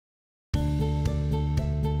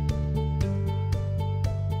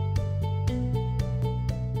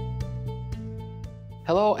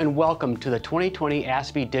Hello and welcome to the 2020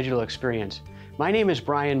 ASPE Digital Experience. My name is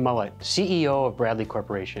Brian Mullett, CEO of Bradley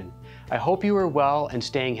Corporation. I hope you are well and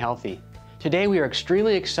staying healthy. Today we are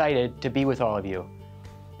extremely excited to be with all of you.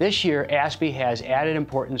 This year, ASPE has added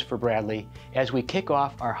importance for Bradley as we kick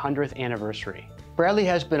off our 100th anniversary. Bradley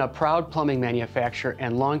has been a proud plumbing manufacturer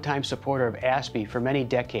and longtime supporter of ASPE for many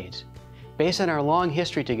decades. Based on our long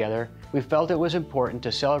history together, we felt it was important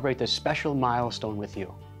to celebrate this special milestone with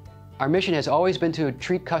you. Our mission has always been to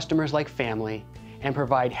treat customers like family and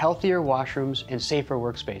provide healthier washrooms and safer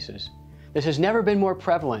workspaces. This has never been more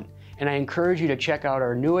prevalent, and I encourage you to check out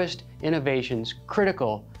our newest innovations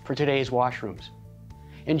critical for today's washrooms.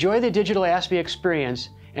 Enjoy the digital ASPE experience,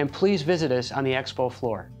 and please visit us on the expo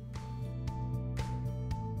floor.